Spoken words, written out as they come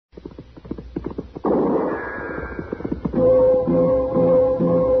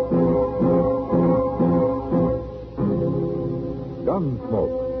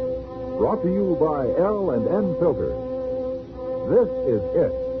by L&N Filters. This is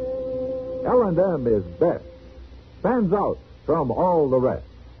it. L&M is best. Stands out from all the rest.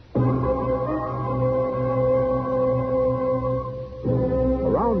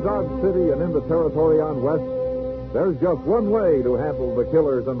 Around Dodge City and in the territory on West, there's just one way to handle the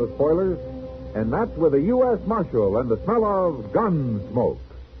killers and the spoilers, and that's with a U.S. Marshal and the smell of Gunsmoke.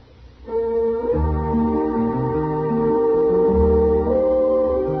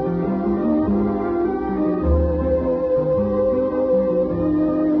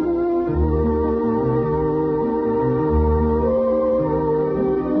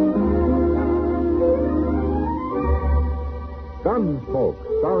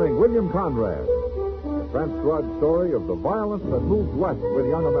 Gunsmoke, starring William Conrad. The transcribed story of the violence that moved west with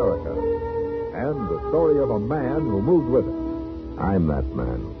young America. And the story of a man who moved with it. I'm that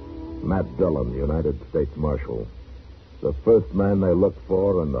man. Matt Dillon, United States Marshal. The first man they look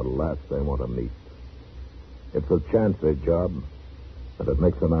for and the last they want to meet. It's a chancy job, and it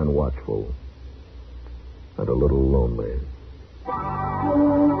makes a man watchful. And a little lonely.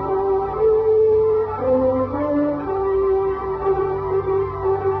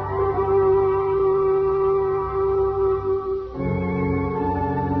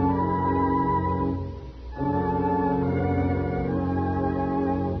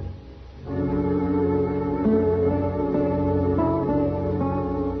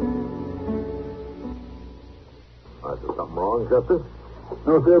 Justice?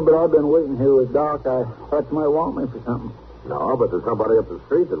 No, sir, but I've been waiting here with Doc. I thought you might want me for something. No, but there's somebody up the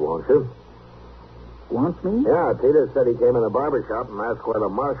street that wants you. Wants me? Yeah, Peter said he came in the barber shop and asked where the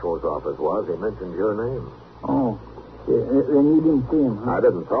marshal's office was. He mentioned your name. Oh. Then you didn't see him, huh? I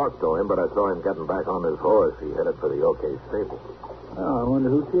didn't talk to him, but I saw him getting back on his horse. He headed for the OK stable. Oh, I wonder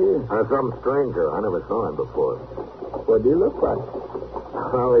who she is. Some stranger. I never saw him before. What do you look like?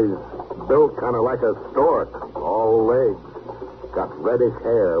 Well, he's built kind of like a stork. All legs. Got reddish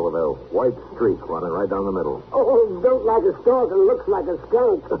hair with a white streak running right down the middle. Oh, built like a stork and looks like a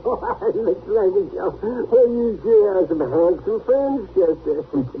skunk. Looks like a skunk. Well, you sure have some handsome friends, Chester.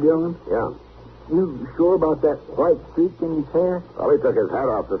 Mr. Dillon? Yeah. You sure about that white streak in his hair? Well, he took his hat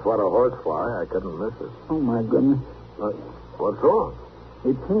off to swat a horsefly. I couldn't miss it. Oh, my goodness. What's wrong?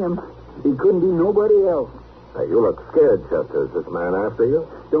 It's him. He couldn't be nobody else. Hey, you look scared, Chester. Is this man after you?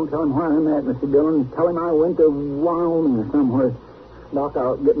 Don't tell him where I'm at, Mr. Dillon. Tell him I went to Wyoming or somewhere. Doc,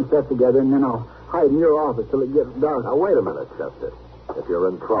 I'll get my stuff together, and then I'll hide in your office till it gets dark. Now, wait a minute, Chester. If you're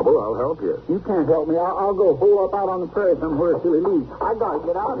in trouble, I'll help you. You can't help me. I'll go hole up out on the prairie somewhere till he leaves. I gotta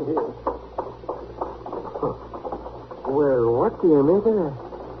get out of here. Huh. Well, what do you make of that?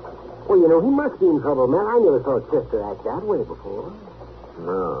 Well, you know, he must be in trouble, man. I never saw Chester act that way before.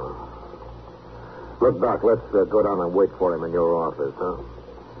 No. Look, Doc, let's go down and wait for him in your office, huh?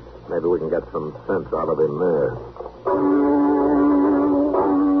 Maybe we can get some sense out of him there.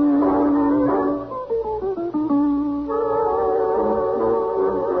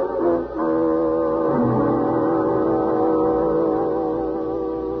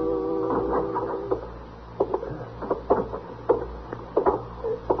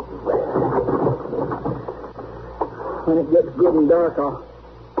 When it gets good and dark, I'll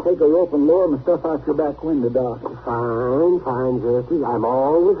take a rope and lower my stuff out your back window, Doc. Fine, Chester. I'm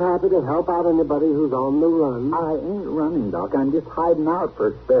always happy to help out anybody who's on the run. I ain't running, Doc. I'm just hiding out for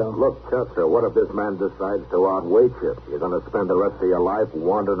a spell. Look, Chester, what if this man decides to outwait you? You're going to spend the rest of your life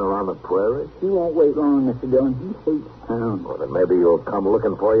wandering around the prairie? He won't wait long, Mr. Dillon. He hates town. Well, then maybe he'll come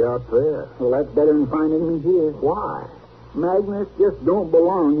looking for you out there. Well, that's better than finding me here. Why? Magnus just don't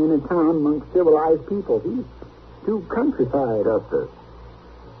belong in a town amongst civilized people. He's too countrified. Chester,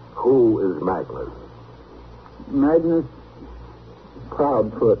 who is Magnus? Magnus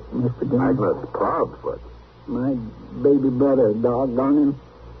Proudfoot, Mr. Dillon. Magnus Proudfoot? My baby brother, doggone him.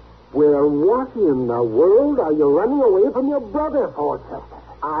 Well, what in the world are you running away from your brother for, Chester?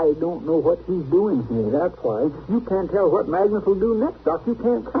 I don't know what he's doing here, that's why. You can't tell what Magnus will do next, Doc. You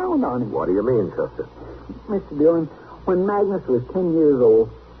can't count on him. What do you mean, Chester? Mr. Dillon, when Magnus was 10 years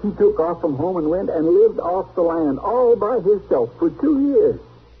old, he took off from home and went and lived off the land all by himself for 2 years.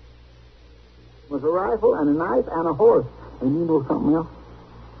 With a rifle and a knife and a horse. And you know something else?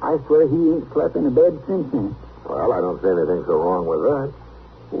 I swear he ain't slept in a bed since then. Well, I don't see anything so wrong with that.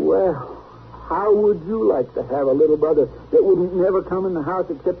 Well, how would you like to have a little brother that wouldn't never come in the house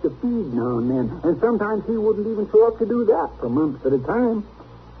except to feed now and then? And sometimes he wouldn't even show up to do that for months at a time.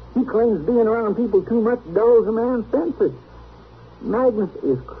 He claims being around people too much dulls a man's senses. Magnus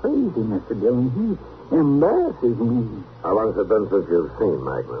is crazy, Mr. Dillon. He embarrasses me. How long has it been since you've seen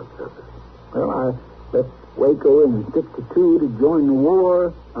Magnus, Chester? Well, Left Waco in 62 to join the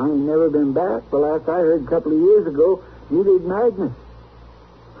war. I ain't never been back. The last I heard a couple of years ago, neither did Magnus.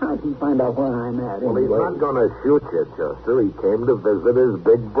 How'd he find out where I'm at? Well, he's anyway? not going to shoot you, Chester. He came to visit his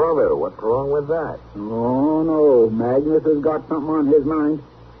big brother. What's wrong with that? Oh, no. Magnus has got something on his mind.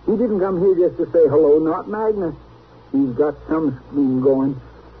 He didn't come here just to say hello, not Magnus. He's got some scheme going.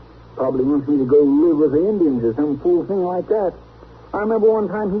 Probably wants me to go live with the Indians or some fool thing like that. I remember one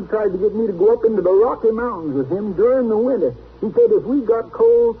time he tried to get me to go up into the Rocky Mountains with him during the winter. He said if we got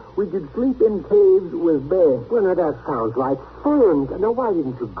cold, we could sleep in caves with bears. Well, now, that sounds like fun. Now, why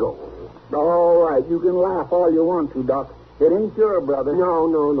didn't you go? All right, you can laugh all you want to, Doc. It ain't your brother. No.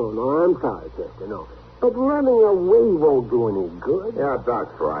 I'm sorry, Chester, no. But running away won't do any good. Yeah,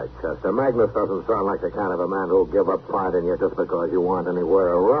 Doc's right, Chester. Magnus doesn't sound like the kind of a man who'll give up pride in you just because you aren't anywhere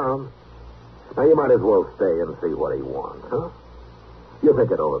around. Now, you might as well stay and see what he wants, huh? You think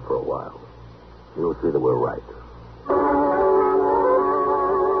it over for a while. You'll see that we're right.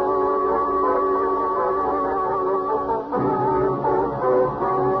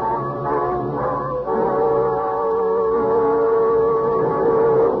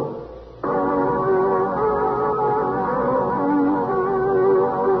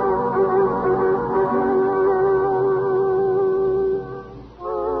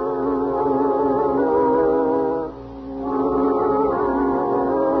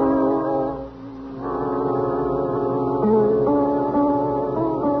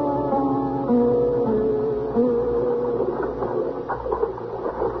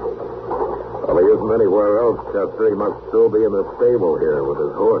 Anywhere else, Chester. He must still be in the stable here with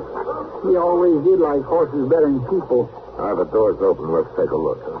his horse. He always did like horses better than people. The door's open. Let's take a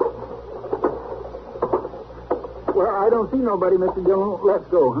look. Well, I don't see nobody, Mr. Dillon. Let's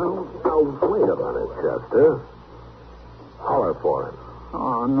go, huh? Now, wait a minute, Chester. Holler for him.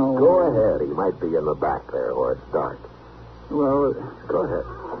 Oh, no. Go ahead. He might be in the back there where it's dark. Well, Go ahead.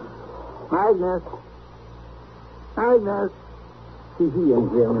 Magnus. See, he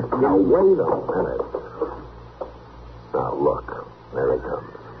ain't here, Mr. Now, Dillon. wait a minute. Now, look. There he comes.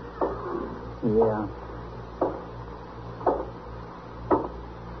 Yeah.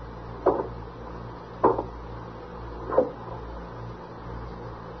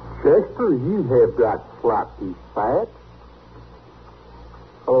 Chester, you have got sloppy fat.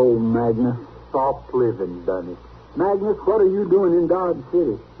 Oh, Magnus. Soft living done it. Magnus, what are you doing in Dodge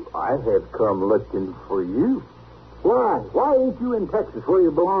City? I have come looking for you. Why? Why ain't you in Texas where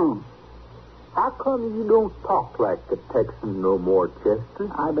you belong? How come you don't talk like a Texan no more,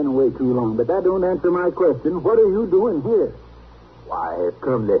 Chester? I've been away too long, but that don't answer my question. What are you doing here? Why, I have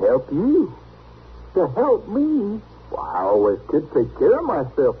come to help you. To help me? Well, I always could take care of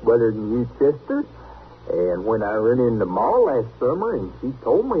myself better than you, Chester. And when I ran in the mall last summer and she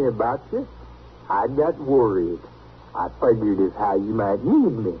told me about you, I got worried. I figured as how you might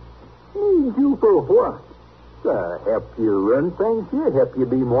need me. Need you for what? Help you run things here, help you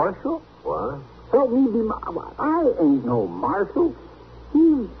be marshal. What? Help me be I ain't no marshal.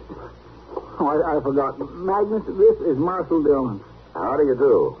 He's... Oh, I forgot. Magnus, this is Marshal Dillon. How do you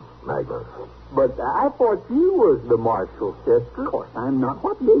do, Magnus? But I thought you was the marshal, Chester. Of course I'm not.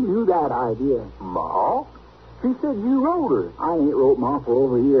 What gave you that idea? Ma? She said you wrote her. I ain't wrote Ma for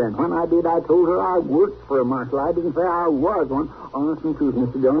over a year, and when I did, I told her I worked for a marshal. I didn't say I was one. Honest and truth,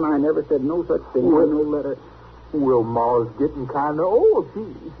 Mr. Dillon, I never said no such thing in no letter. Well, Ma's getting kind of old.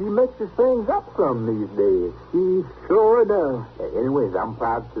 She mixes things up some these days. She sure does. Anyways, I'm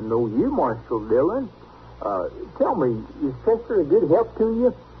proud to know you, Marshal Dillon. Tell me, is Chester a good help to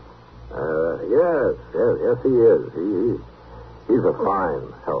you? Yes, he is. He's a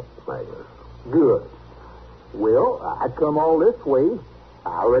fine help, Magnus. Good. Well, I come all this way.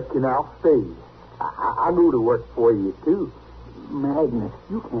 I reckon I'll stay. I go to work for you, too. Magnus,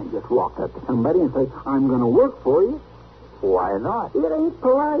 you can't just walk up to somebody and say, I'm going to work for you. Why not? It ain't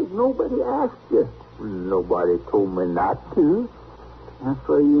polite. Nobody asked you. Nobody told me not to. That's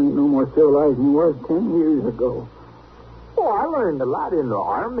why you ain't no more civilized than you was 10 years ago. Oh, I learned a lot in the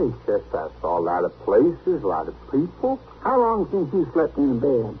Army, Chester. I saw a lot of places, a lot of people. How long since you slept in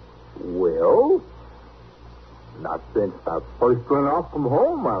bed? Well, not since I first went off from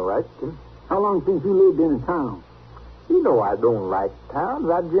home, I reckon. How long since you lived in a town? You know I don't like towns.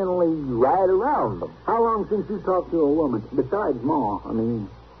 I generally ride around them. How long since you talked to a woman? Besides Ma, I mean.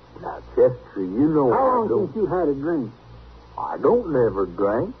 Now, Chester, you know How I long don't... since you had a drink? I don't never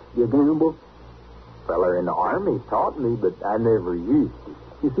drink. You gamble? Feller in the Army taught me, but I never used it.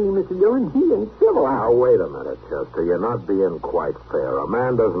 You see, Mr. Dillon, he ain't civilized. Now, wait a minute, Chester. You're not being quite fair. A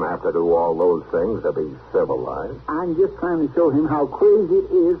man doesn't have to do all those things to be civilized. I'm just trying to show him how crazy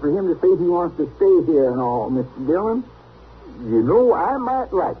it is for him to say he wants to stay here and all, Mr. Dillon. You know, I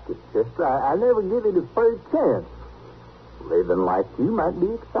might like it, Chester. I never give it a fair chance. Living like you might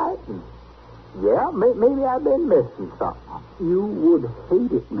be exciting. Yeah, maybe I've been missing something. You would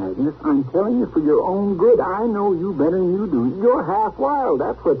hate it, Magnus. I'm telling you for your own good. I know you better than you do. You're half wild,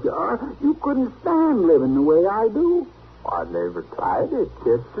 that's what you are. You couldn't stand living the way I do. I never tried it,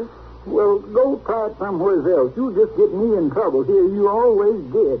 Chester. Well, go try it somewhere else. You just get me in trouble here. You always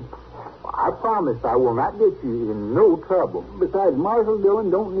did. I promise I will not get you in no trouble. Besides, Marshal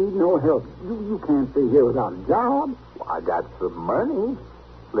Dillon don't need no help. You can't stay here without a job. I got some money.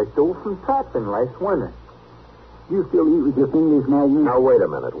 Left over from trapping last winter. You still eat with your fingers, Magnus? Now, wait a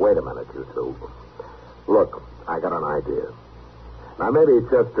minute, you two. Look, I got an idea. Now, maybe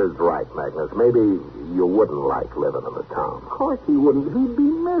Chester's right, Magnus. Maybe you wouldn't like living in the town. Of course he wouldn't. He'd be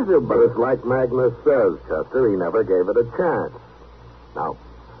miserable. But it's like Magnus says, Chester. He never gave it a chance. Now,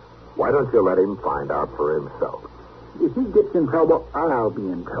 why don't you let him find out for himself? If he gets in trouble, I'll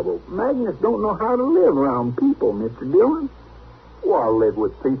be in trouble. Magnus don't know how to live around people, Mr. Dillon. Well, I live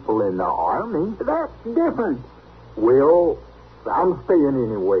with people in the army. That's different. Well, I'm staying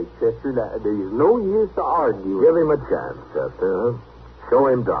anyway, Chester. There's no use to argue. Give him a chance, Chester. Huh? Show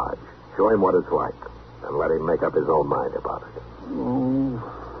him Dodge. Show him what it's like. And let him make up his own mind about it. Oh,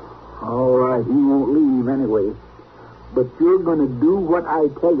 all right. He won't leave anyway. But you're going to do what I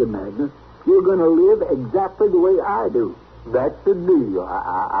tell you, Magnus. You're going to live exactly the way I do. That's the deal.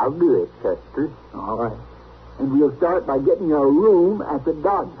 I'll do it, Chester. All right. And we'll start by getting you a room at the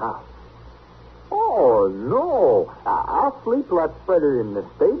Dodge house. Oh, no. I'll sleep lots better in the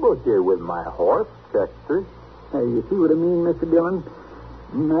stable here with my horse, Chester. Hey, you see what I mean, Mr. Dillon?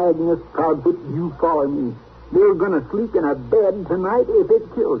 Magnus, Proudfoot, you follow me. You're going to sleep in a bed tonight if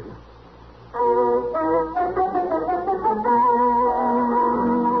it kills you.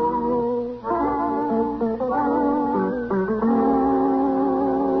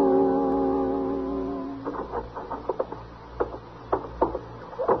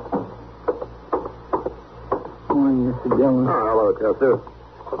 Morning, Mr. Dillon. Oh, hello, Chester.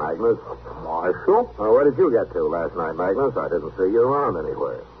 Magnus. Marshal? Oh, where did you get to last night, Magnus? I didn't see you around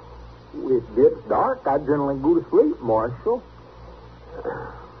anywhere. It gets dark. I generally go to sleep, Marshal.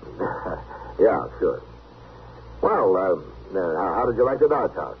 Yeah, sure. Well, how did you like the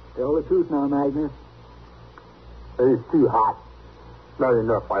Dodge house? Tell the truth now, Magnus. It's too hot. Not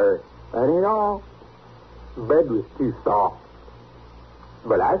enough air. That ain't all. The bed was too soft.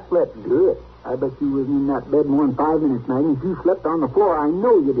 But I slept good. I bet you wasn't in that bed more than 5 minutes, Magnus. You slept on the floor. I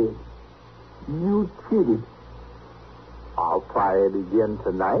know you did. You cheated. I'll try it again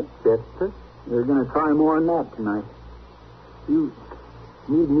tonight, Chester. You're going to try more than that tonight. You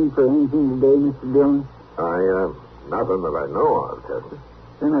need me for anything today, Mr. Dillon? Nothing that I know of, Chester.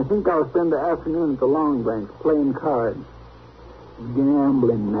 Then I think I'll spend the afternoon at the Long Branch playing cards.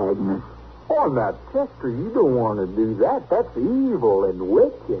 Gambling, Magnus. Oh, now, Chester, you don't want to do that. That's evil and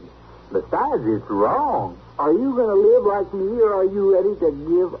wicked. Besides, it's wrong. Are you going to live like me, or are you ready to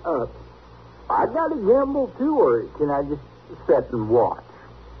give up? I got to gamble, too, or can I just sit and watch?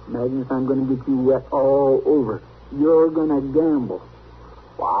 Magnus, I'm going to get you wet all over. You're going to gamble.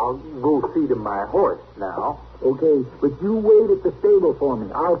 Well, I'll go see to my horse now. Okay, but you wait at the stable for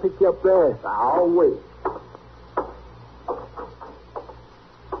me. I'll pick you up there. I'll wait.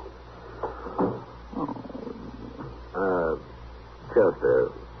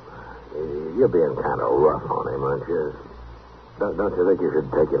 Chester, you're being kind of rough on him, aren't you? Don't you think you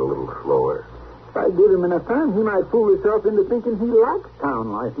should take it a little slower? If I give him enough time, he might fool himself into thinking he likes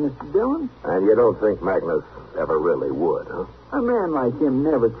town life, Mr. Dillon. And you don't think Magnus ever really would, huh? A man like him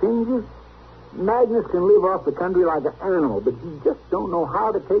never changes. Magnus can live off the country like an animal, but he just don't know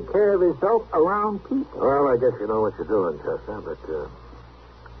how to take care of himself around people. Well, I guess you know what you're doing, Chester, but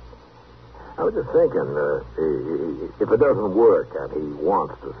I was just thinking, if it doesn't work and he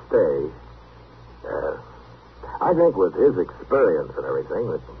wants to stay, I think with his experience and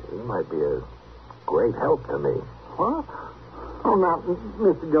everything, that he might be a great help to me. What? Oh, now,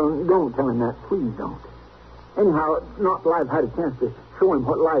 Mr. Dillon, don't tell him that. Please don't. Anyhow, not till I've had a chance to show him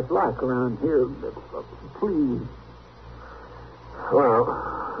what life's like around here. Please.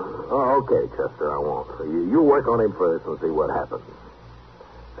 Well, okay, Chester, I won't. You work on him first and see what happens.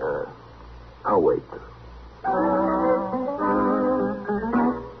 I'll wait.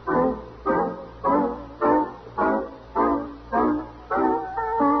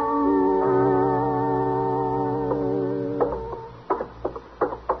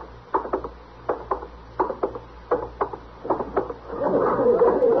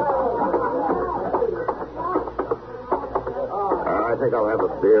 think I'll have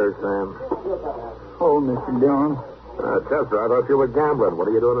a beer, Sam? Oh, Mr. Dillon. Chester, I thought you were gambling. What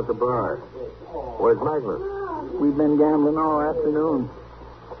are you doing at the bar? Where's Magnus? We've been gambling all afternoon.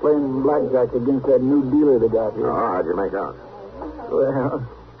 Playing blackjack against that new dealer they got here. Oh, how'd you make out? Well,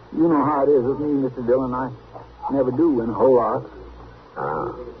 you know how it is with me, Mr. Dillon. I never do win a whole lot.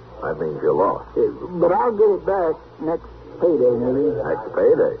 Ah, that means you lost. But I'll get it back next payday, maybe. Next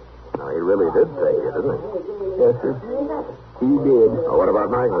payday. Now, he really did pay you, didn't he? Yes, sir. He did. Oh, what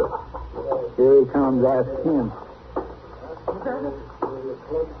about Magnus? Here he comes. Ask him.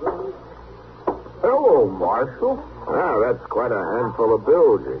 Hello, Marshal. Wow, that's quite a handful of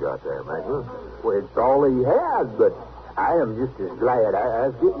bills you got there, Magnus. Well, it's all he has, but I am just as glad. I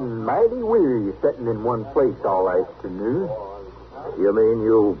was getting mighty weary sitting in one place all afternoon. You mean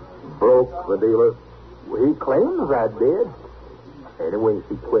you broke the dealer? Well, he claims I did. Anyway,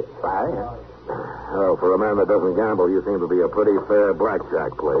 he quit fine. Oh, for a man that doesn't gamble, you seem to be a pretty fair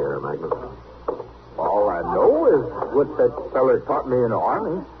blackjack player, Magnus. All I know is what that feller taught me in the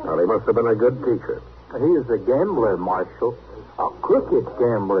Army. Well, he must have been a good teacher. He is a gambler, Marshal. A crooked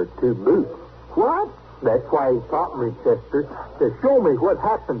gambler, to boot. What? That's why he taught me, Chester, to show me what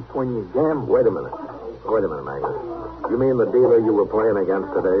happens when you gamble. Wait a minute, Magnus. You mean the dealer you were playing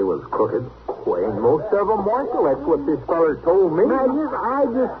against today was crooked? Well, ain't most of them, Marshal. That's what this feller told me. Magnus, I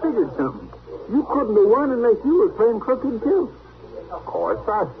just figured something. You couldn't have won unless you were playing crooked, too. Of course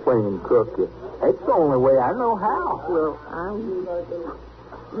I was playing crooked. That's the only way I know how. Well,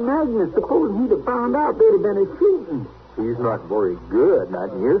 Magnus, suppose he'd have found out there'd have been a shooting. He's not very good.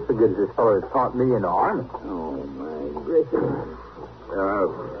 Not near so good as this feller taught me in the Army. Oh, my gracious.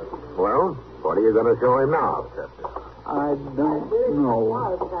 Well, what are you going to show him now, Chester? I don't know.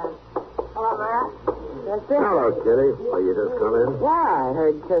 Hello, Matt. Chester? Hello, Kitty. Well, you just come in? Yeah, I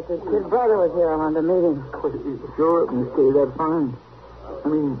heard Chester's kid brother was here on the meeting. Sure, Miss Kitty, that's fine. I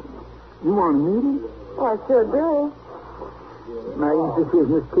mean, you want to meet him? Oh, I sure do. Magnus, this is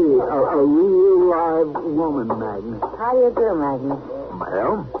Miss Kitty, a real live woman, Magnus. How do you do, Magnus?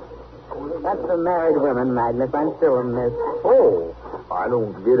 Well, That's for married women, Magnus. I'm still a miss. oh, I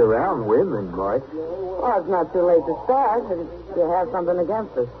don't get around women much. Oh, it's not too late to start. If you have something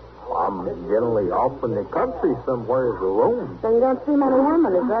against us. I'm generally off in the country somewhere alone. So you don't see many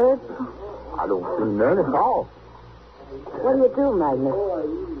women, is that it? I don't see none at all. What do you do, Magnus?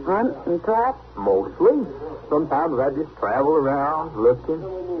 Hunt and trap? Mostly. Sometimes I just travel around looking.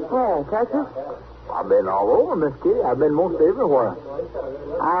 Where, Texas? I've been all over, Miss Kitty. I've been most everywhere.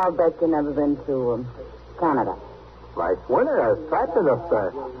 I'll bet you never been to Canada. Last winter, I was trapping up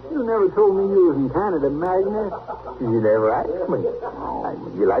there. You never told me you was in Canada, Magnus. You never asked me.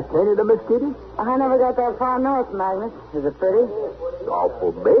 You like Canada, Miss Kitty? I never got that far north, Magnus. Is it pretty? It's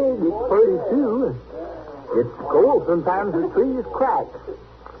awful big. It's pretty, too. It's cold. Sometimes the trees crack.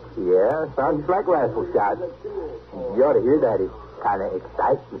 Yeah, sounds like rifle shots. You ought to hear that. It's kind of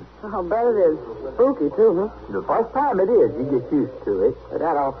exciting. I'll bet it is. Spooky, too, huh? The first time it is, you get used to it. But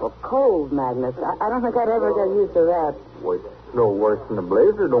that awful cold, Magnus. I don't think I'd ever get used to that. Well, it's no worse than a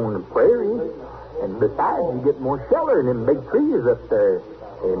blizzard on the prairie. And besides, you get more shelter in them big trees up there.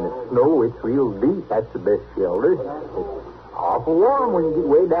 In the snow, it's real deep. That's the best shelter. It's awful warm when you get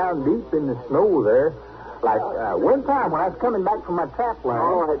way down deep in the snow there. Like one time when I was coming back from my trap line.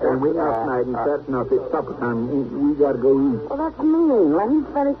 All right, that's enough, Magnus. That's enough. It's supper time. We got to go eat. Well, that's mean. Let him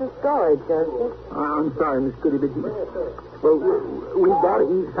finish his story, Chester. I'm sorry, Miss Kitty, but we've got to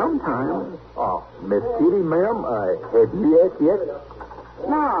eat sometime. Oh, Miss Kitty, ma'am, have you ate yet?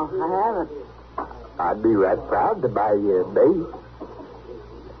 No, I haven't. I'd be right proud to buy you a bait.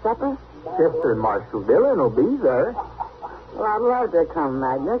 Supper? Chester and Marshal Dillon will be there. Well, I'd love to come,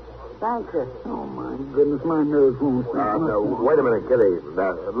 Magnus. Thank you. Oh, my goodness, my nerves won't stand. No, wait a minute, Kitty.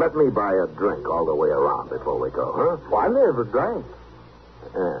 Let me buy a drink all the way around before we go, huh? Well, I never drank.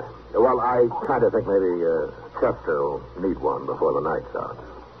 Yeah. Well, I kind of think maybe Chester will need one before the night's out.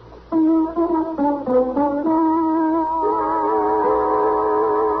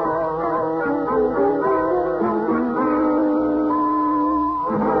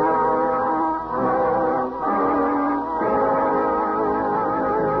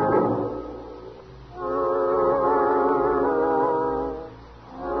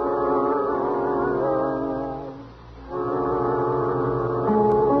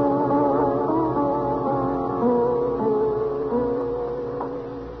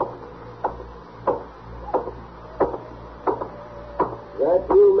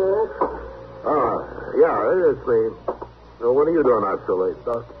 It's me. So what are you doing out so late,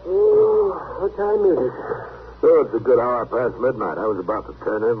 Doc? What time is it? Sure, it's a good hour past midnight. I was about to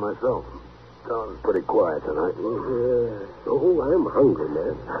turn in myself. Gone pretty quiet tonight. Oh, I'm hungry,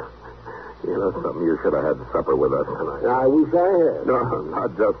 man. You know something? You should have had supper with us tonight. I wish I had. No,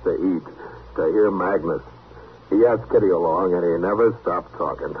 not just to eat. To hear Magnus. He asked Kitty along, and he never stopped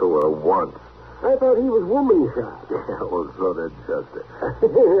talking to her once. I thought he was woman shy. Yeah, well, so did Chester.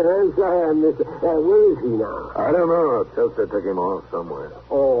 I'm sorry, mister. Where is he now? I don't know. Chester took him off somewhere.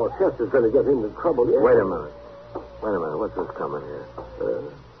 Oh, Chester's going to get into trouble here. Wait a minute. What's this coming here?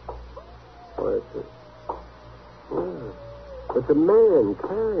 What is it? It's a man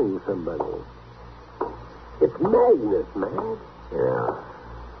carrying somebody. It's Magnus, man. Yeah.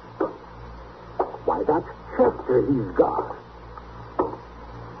 Why, that's Chester he's got.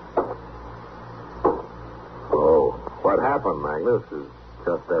 Oh, what happened, Magnus? Is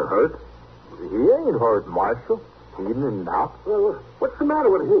Chester hurt? He ain't hurt, Marshal. Even now. Well, what's the matter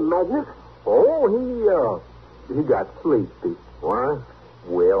with him, Magnus? Oh, he got sleepy. Why?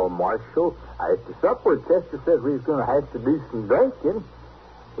 Well, Marshal, after supper, Chester said we was going to have to do some drinking.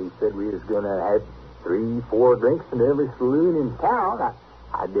 He said we was going to have 3-4 drinks in every saloon in town.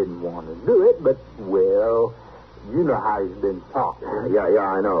 I didn't want to do it, but, well, you know how he's been talking. Yeah,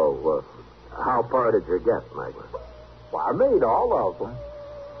 I know. How far did you get, Magnus? Well, I made all of them.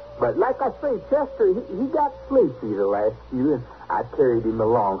 But like I say, Chester, he got sleepy the last few, and I carried him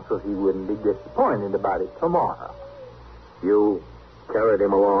along so he wouldn't be disappointed about it tomorrow. You carried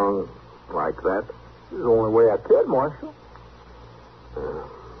him along like that? It's the only way I could, Marshal.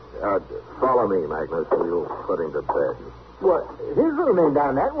 Follow me, Magnus, and you'll put him to bed. Well, his room ain't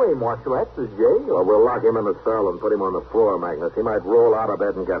down that way, Marshal. That's the jail. Well, we'll lock him in the cell and put him on the floor, Magnus. He might roll out of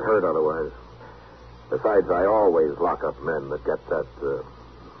bed and get hurt otherwise. Besides, I always lock up men that get that,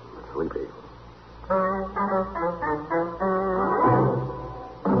 sleepy.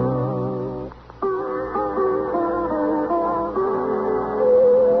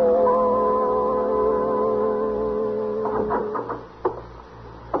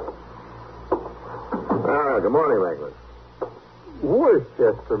 Good morning, Magnus. Where's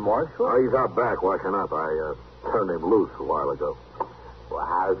Chester, Marshal? Oh, he's out back washing up. I turned him loose a while ago. Well,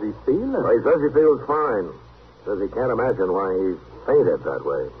 how's he feeling? Well, he says he feels fine. Says he can't imagine why he fainted that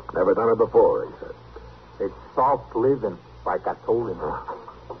way. Never done it before, he said. It's soft living, like I told him.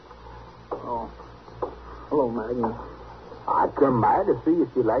 Oh. Hello, Magnus. I come by to see if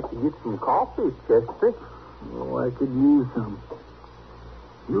you'd like to get some coffee, Chester. Oh, I could use some.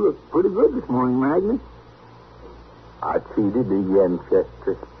 You look pretty good this morning, Magnus. I cheated again,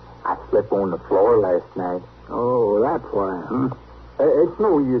 Chester. I slept on the floor last night. Oh, that's why, huh? It's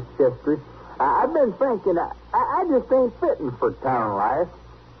no use, Chester. I've been thinking, I just ain't fitting for town life.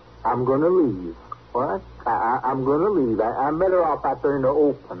 I'm going to leave. What? I'm going to leave. I'm better off out there in the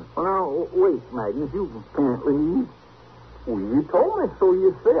open. Well, now, wait, Magnus. You can't leave. Well, you told me so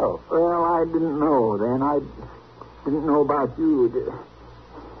yourself. Well, I didn't know then. I didn't know about you.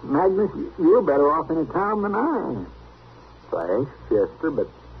 Magnus, you're better off in a town than I am. Thanks, Chester, but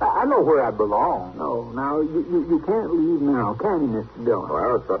I know where I belong. No, now, you can't leave now, can you, Mr. Dillon?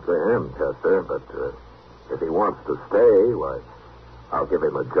 Well, it's up to him, Chester, but if he wants to stay, why, I'll give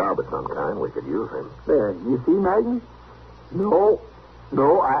him a job of some kind. We could use him. There, you see, Magnus? No,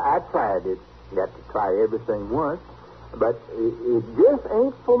 I tried it. You got to try everything once, but it just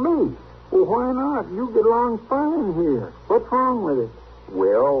ain't for me. Well, why not? You get along fine here. What's wrong with it?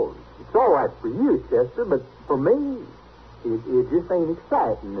 Well, it's all right for you, Chester, but for me, it just ain't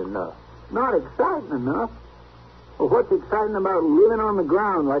exciting enough. Not exciting enough? Well, what's exciting about living on the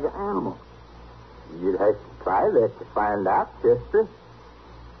ground like an animal? You'd have to try that to find out, Chester.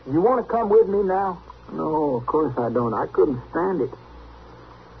 You want to come with me now? No, of course I don't. I couldn't stand it.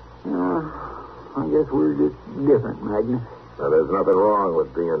 I guess we're just different, Magnus. Now, there's nothing wrong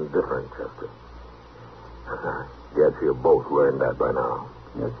with being different, Chester. Guess you both learned that by now.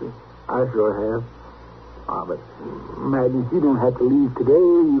 Yes, sir. I sure have. But, Magnus, you don't have to leave today.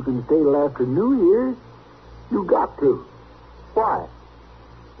 You can stay till after New Year's. You got to. Why?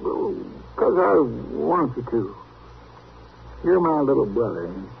 Well, because I want you to. You're my little brother.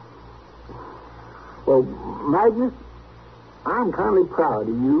 Well, Magnus, I'm kind of proud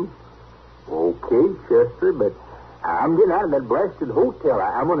of you. Okay, Chester, but I'm getting out of that blasted hotel.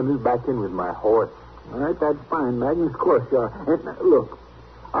 I want to move back in with my horse. All right, that's fine, Magnus. Of course you are. And, look,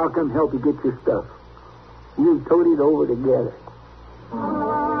 I'll come help you get your stuff. We'll tote it over together.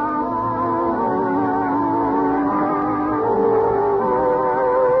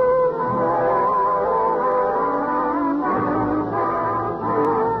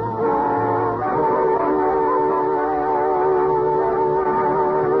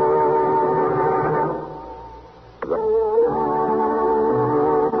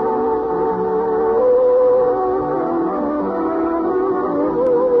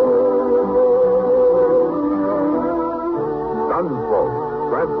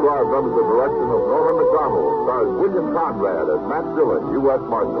 McDonald stars William Conrad as Matt Dillon, U.S.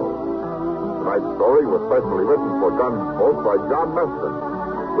 Marshal. Tonight's story was specially written for Gunsmoke by John Meston,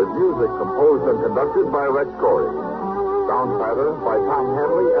 with music composed and conducted by Rex Corey. Sound pattern by Tom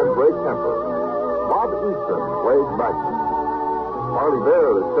Hanley and Ray Kemper. Bob Easton played Magnus. Harley Bear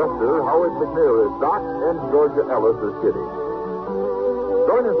is Chester, Howard McNear is Doc, and Georgia Ellis is Kitty.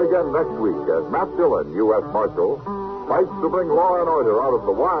 Join us again next week as Matt Dillon, U.S. Marshal, fights to bring law and order out of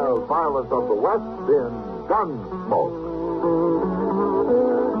the wild violence of the West in Gunsmoke.